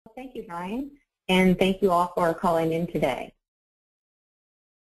Thank you, Brian, and thank you all for calling in today.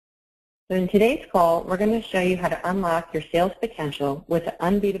 So in today's call, we're going to show you how to unlock your sales potential with an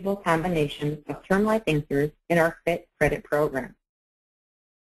unbeatable combination of term life answers in our FIT credit program.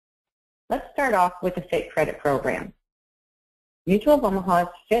 Let's start off with the FIT credit program. Mutual of Omaha's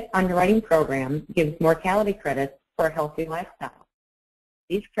FIT underwriting program gives mortality credits for a healthy lifestyle.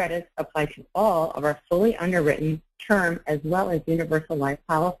 These credits apply to all of our fully underwritten term as well as universal life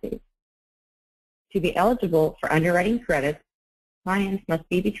policies. To be eligible for underwriting credits, clients must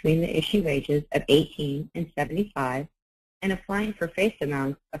be between the issue ages of 18 and 75 and applying for face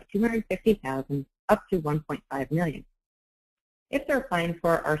amounts of $250,000 up to $1.5 million. If they're applying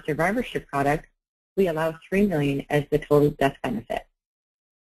for our survivorship product, we allow $3 million as the total death benefit.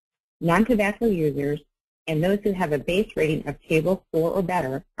 Non-tobacco users and those who have a base rating of table 4 or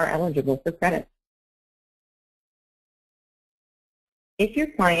better are eligible for credit. If your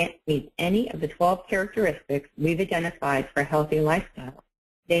client meets any of the 12 characteristics we've identified for a healthy lifestyle,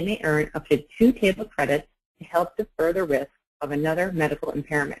 they may earn up to 2 table credits to help defer the risk of another medical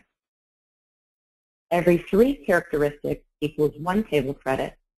impairment. Every 3 characteristics equals 1 table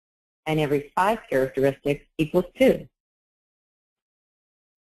credit, and every 5 characteristics equals 2.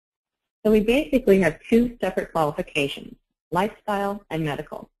 So we basically have 2 separate qualifications, lifestyle and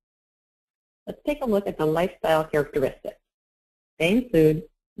medical. Let's take a look at the lifestyle characteristics. They include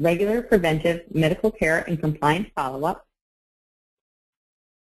regular preventive medical care and compliance follow-up,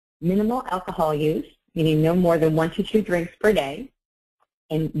 minimal alcohol use, meaning no more than 1 to 2 drinks per day,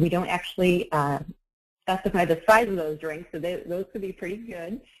 and we don't actually specify the size of those drinks, so those could be pretty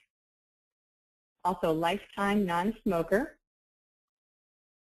good. Also, lifetime non-smoker.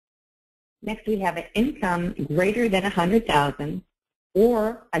 Next, we have an income greater than $100,000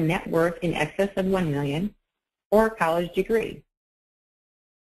 or a net worth in excess of $1 million or a college degree.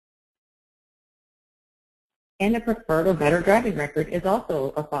 And a preferred or better driving record is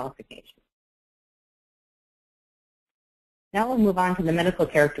also a qualification. Now we'll move on to the medical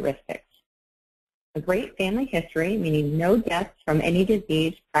characteristics. A great family history, meaning no deaths from any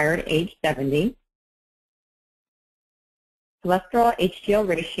disease prior to age 70. Cholesterol HDL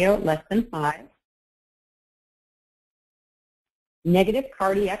ratio less than 5. Negative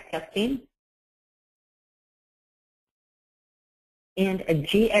cardiac testing. And a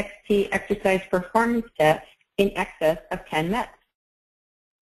GXT exercise performance test in excess of 10 METs.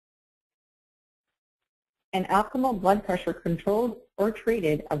 An optimal blood pressure controlled or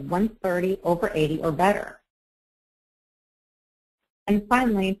treated of 130/80 or better. And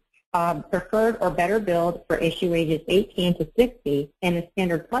finally, preferred or better build for issue ages 18 to 60 and a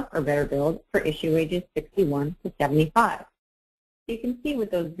standard plus or better build for issue ages 61 to 75. So you can see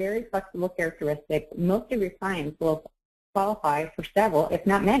with those very flexible characteristics, most of your clients will qualify for several, if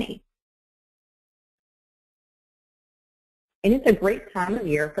not many. And it's a great time of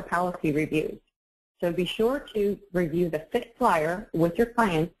year for policy reviews. So be sure to review the FIT flyer with your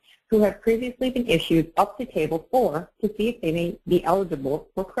clients who have previously been issued up to table 4 to see if they may be eligible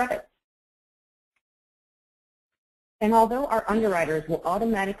for credit. And although our underwriters will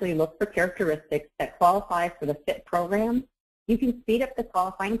automatically look for characteristics that qualify for the FIT program, you can speed up the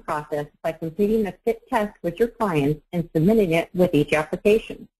qualifying process by completing the FIT test with your clients and submitting it with each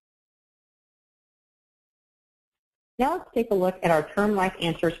application. Now let's take a look at our Term Life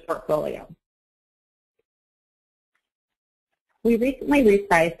Answers portfolio. We recently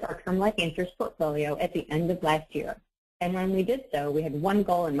repriced our Term Life Answers portfolio at the end of last year. And when we did so, we had one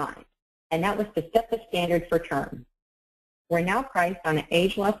goal in mind, and that was to set the standard for term. We're now priced on an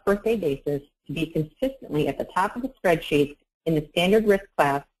age-loss birthday basis to be consistently at the top of the spreadsheet in the standard risk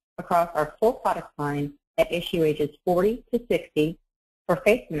class across our full product line at issue ages 40 to 60 for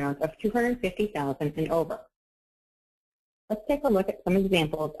face amounts of $250,000 and over. Let's take a look at some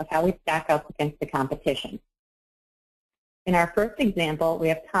examples of how we stack up against the competition. In our first example, we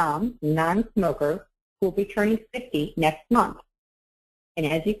have Tom, non-smoker, who will be turning 50 next month. And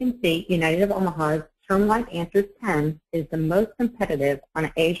as you can see, United of Omaha's Term Life Answers 10 is the most competitive on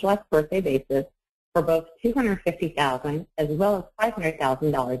an age-less birthday basis for both $250,000 as well as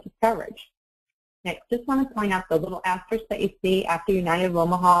 $500,000 of coverage. Next, just want to point out the little asterisk that you see after United of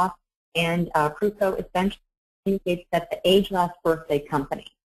Omaha and Cruco essentially indicates that the age-less birthday company.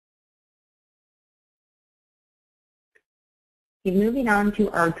 Moving on to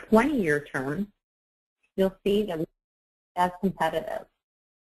our 20-year term, you'll see that it's as competitive,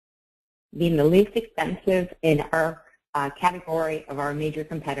 being the least expensive in our category of our major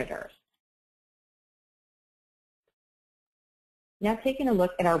competitors. Now taking a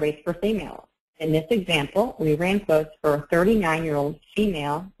look at our rates for females. In this example, we ran quotes for a 39-year-old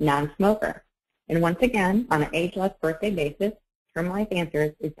female non-smoker. And once again, on an age-less birthday basis, Term Life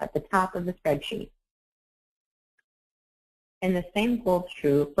Answers is at the top of the spreadsheet. And the same holds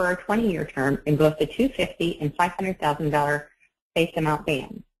true for our 20-year term in both the $250,000 and $500,000 face amount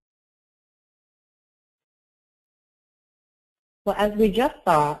bands. Well, as we just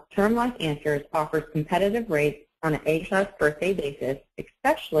saw, Term Life Answers offers competitive rates on an age-less birthday basis,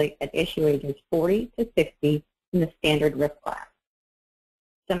 especially at issue ages 40 to 60 in the standard risk class.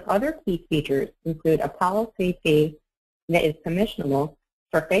 Some other key features include a policy fee that is commissionable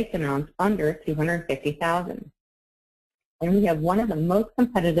for face amounts under $250,000. And we have one of the most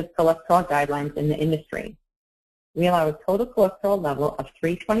competitive cholesterol guidelines in the industry. We allow a total cholesterol level of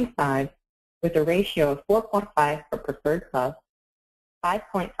 325 with a ratio of 4.5 for preferred plus,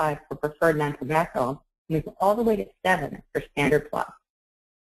 5.5 for preferred non-tobacco, and goes all the way to 7 for standard plus.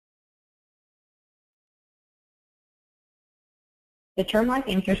 The Term Life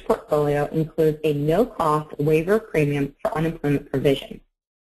Answers portfolio includes a no-cost waiver premium for unemployment provision.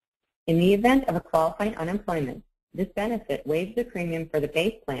 In the event of a qualifying unemployment, this benefit waives the premium for the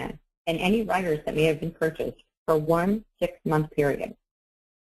base plan and any riders that may have been purchased for 1 6-month period.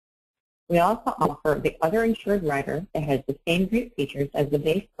 We also offer the other insured rider that has the same great features as the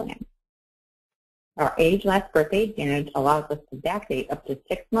base plan. Our age-less birthday advantage allows us to backdate up to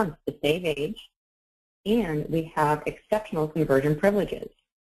 6 months to save age, and we have exceptional conversion privileges.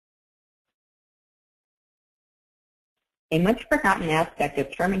 A much forgotten aspect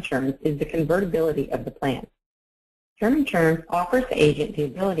of term insurance is the convertibility of the plan. Term insurance offers the agent the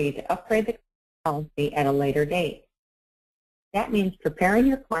ability to upgrade the policy at a later date. That means preparing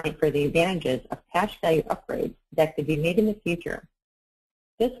your client for the advantages of cash value upgrades that could be made in the future.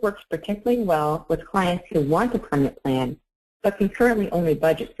 This works particularly well with clients who want a permanent plan but can currently only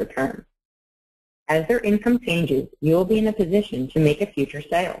budget for term. As their income changes, you will be in a position to make a future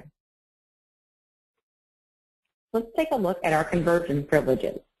sale. Let's take a look at our conversion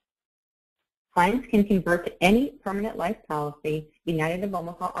privileges. Clients can convert to any permanent life policy United of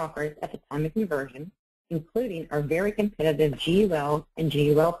Omaha offers at the time of conversion, including our very competitive GUL and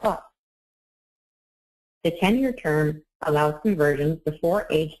GUL Plus. The 10-year term allows conversions before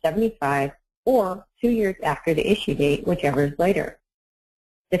age 75 or 2 years after the issue date, whichever is later.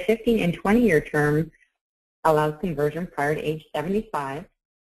 The 15 and 20-year term allows conversion prior to age 75,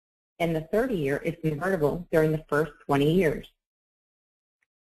 and the 30-year is convertible during the first 20 years.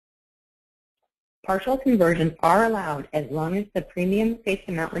 Partial conversions are allowed as long as the premium face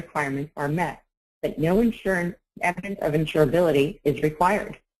amount requirements are met, but no insurance evidence of insurability is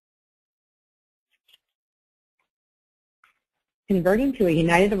required. Converting to a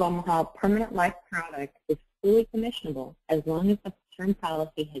United of Omaha permanent life product is fully commissionable as long as the term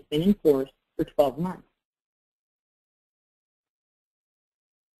policy has been enforced for 12 months.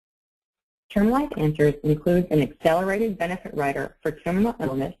 Term Life Answers includes an accelerated benefit rider for terminal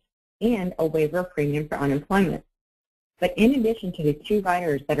illness and a waiver of premium for unemployment. But in addition to the 2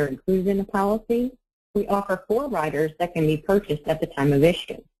 riders that are included in the policy, we offer 4 riders that can be purchased at the time of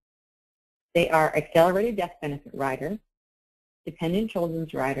issue. They are accelerated death benefit rider, dependent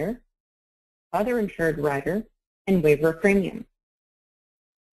children's rider, other insured rider, and waiver of premium.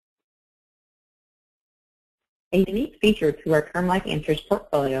 A unique feature to our Term Life Answers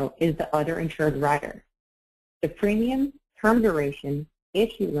portfolio is the other insured rider. The premium, term duration,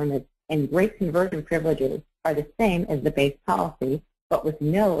 issue limits, and great conversion privileges are the same as the base policy, but with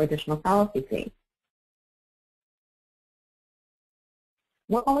no additional policy fee.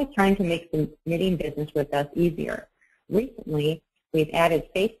 We're always trying to make submitting business with us easier. Recently, we've added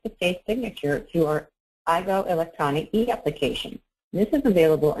face-to-face signature to our iGo electronic e-application. This is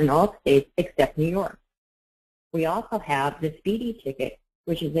available in all states except New York. We also have the Speedy Ticket,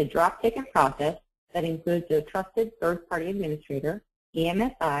 which is a drop ticket process that includes a trusted third-party administrator,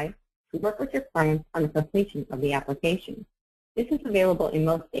 EMSI, to work with your clients on the completion of the application. This is available in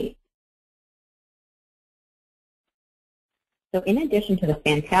most states. So in addition to the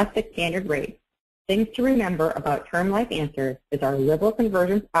fantastic standard rates, things to remember about Term Life Answers is our liberal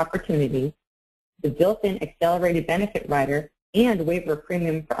conversion opportunities, the built-in accelerated benefit rider, and waiver of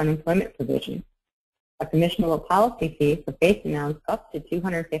premium for unemployment provision, a commissionable policy fee for face amounts up to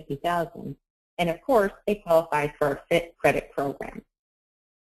 $250,000, and of course, they qualify for our FIT credit program.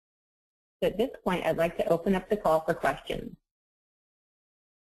 So at this point, I'd like to open up the call for questions.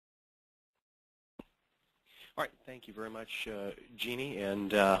 All right, thank you very much, Jeannie.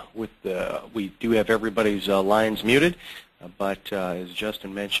 And we do have everybody's lines muted. But as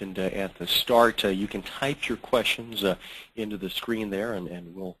Justin mentioned at the start, you can type your questions into the screen there,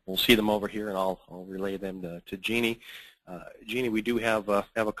 and we'll see them over here, and I'll relay them to Jeanne. Jeanne, we do have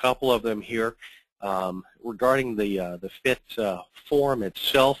a couple of them here regarding the FIT form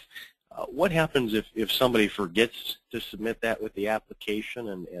itself. What happens if somebody forgets to submit that with the application,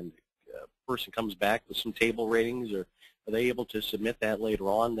 and a person comes back with some table ratings, or are they able to submit that later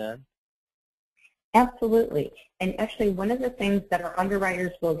on then? Absolutely. And actually, one of the things that our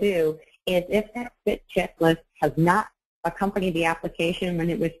underwriters will do is if that FIT checklist has not accompanied the application when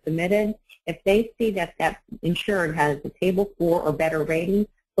it was submitted, if they see that that insured has a table 4 or better rating,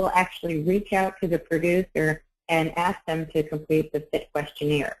 they'll actually reach out to the producer and ask them to complete the FIT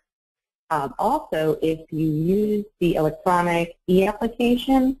questionnaire. Also, if you use the electronic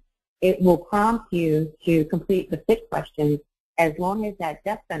e-application, it will prompt you to complete the FIT questions as long as that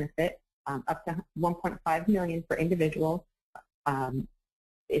death benefit, up to $1.5 million for individuals,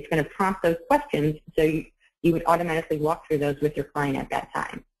 it's going to prompt those questions, so you would automatically walk through those with your client at that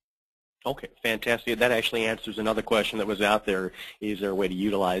time. Okay, fantastic. That actually answers another question that was out there. Is there a way to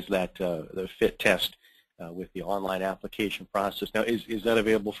utilize that the FIT test with the online application process? Now, is that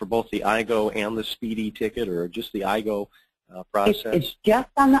available for both the IGO and the Speedy ticket, or just the IGO process? It's just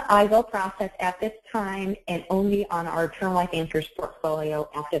on the IGO process at this time, and only on our term life insurance portfolio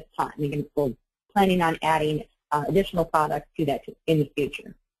at this time. We're planning on adding additional products to that in the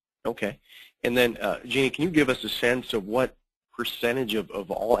future. Okay. And then, Jeanne, can you give us a sense of what percentage of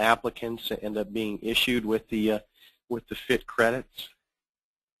all applicants end up being issued with the FIT credits?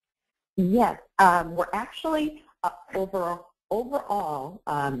 Yes, we're actually overall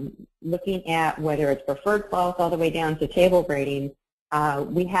looking at whether it's preferred clause all the way down to table ratings.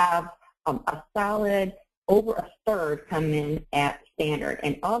 We have a solid over a third come in at standard,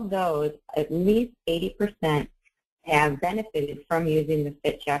 and of those, at least 80% have benefited from using the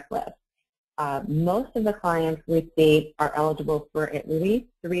FIT checklist. Most of the clients we see are eligible for at least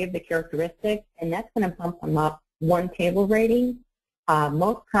 3 of the characteristics, and that's going to bump them up 1 table rating.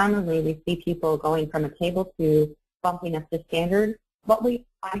 Most commonly, we see people going from a table 2 bumping up to standard, but on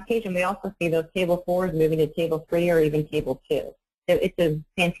occasion we also see those table 4s moving to table 3 or even table 2. So it's a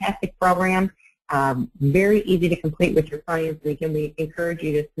fantastic program, very easy to complete with your clients. We encourage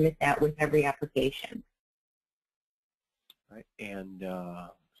you to submit that with every application. All right, and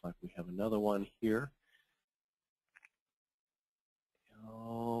looks like we have another one here.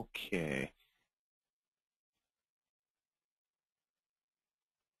 Okay.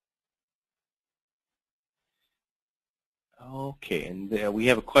 Okay, and we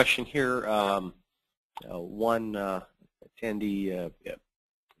have a question here. One attendee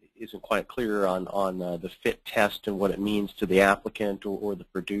isn't quite clear on the FIT test and what it means to the applicant or the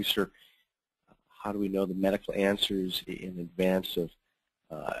producer. How do we know the medical answers in advance of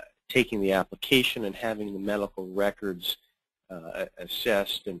taking the application and having the medical records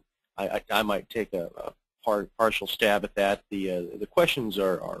assessed? And I might take a partial stab at that. The questions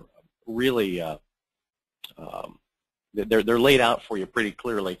are really they're laid out for you pretty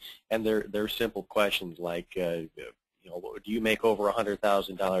clearly, and they're simple questions like, do you make over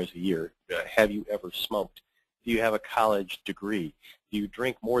 $100,000 a year? Have you ever smoked? Do you have a college degree? Do you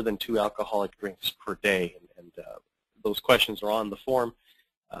drink more than 2 alcoholic drinks per day? And those questions are on the form.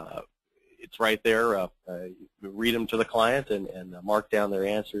 It's right there. Read them to the client and mark down their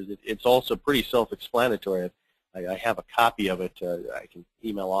answers. It's also pretty self-explanatory. I have a copy of it. I can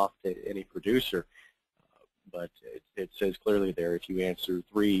email off to any producer. But it says clearly there, if you answer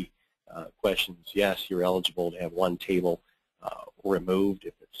 3 questions, yes, you're eligible to have 1 table removed.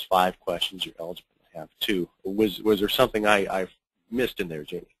 If it's 5 questions, you're eligible to have 2. Was there something I've missed in there,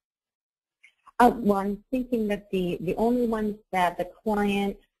 Jeanne? Well, I'm thinking that the only ones that the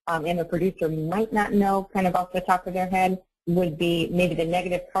client and the producer might not know kind of off the top of their head would be maybe the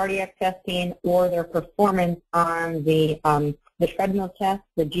negative cardiac testing or their performance on the treadmill test,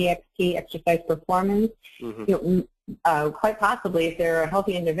 the GXT exercise performance. Mm-hmm. Quite possibly, if they're a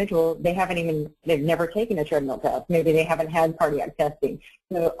healthy individual, they've never taken a treadmill test. Maybe they haven't had cardiac testing.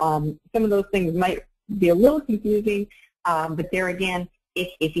 So some of those things might be a little confusing, but there again,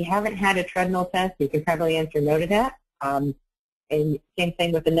 if you haven't had a treadmill test, you can probably answer no to that. And same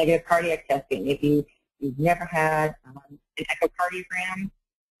thing with the negative cardiac testing. If you've never had an echocardiogram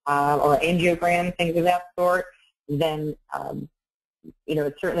or angiogram, things of that sort, then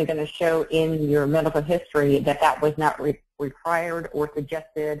it's certainly going to show in your medical history that was not required or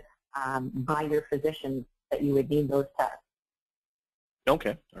suggested by your physician that you would need those tests.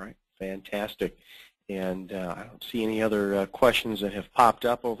 Okay, all right, fantastic. And I don't see any other questions that have popped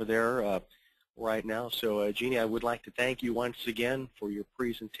up over there. right now. So, Jeanne, I would like to thank you once again for your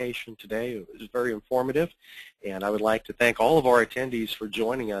presentation today. It was very informative, and I would like to thank all of our attendees for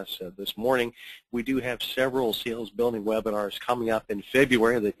joining us this morning. We do have several sales building webinars coming up in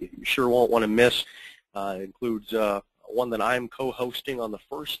February that you sure won't want to miss. It includes one that I'm co-hosting on the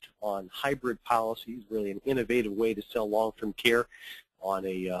 1st on hybrid policies, really an innovative way to sell long-term care on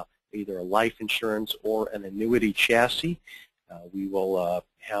a either a life insurance or an annuity chassis. We will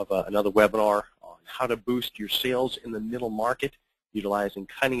have another webinar on how to boost your sales in the middle market utilizing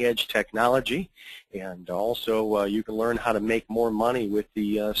cutting-edge technology, and also you can learn how to make more money with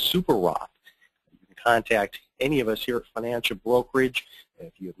the Super Roth. You can contact any of us here at Financial Brokerage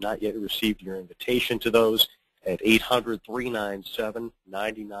if you have not yet received your invitation to those at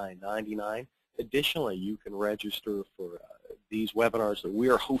 800-397-9999. Additionally, you can register for these webinars that we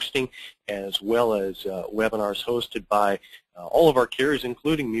are hosting, as well as webinars hosted by all of our carriers,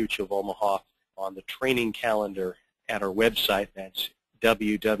 including Mutual of Omaha, on the training calendar at our website. That's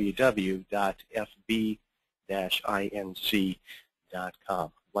www.fb-inc.com. I'd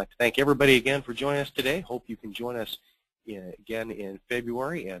like to thank everybody again for joining us today. Hope you can join us again in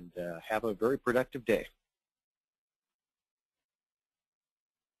February, and have a very productive day.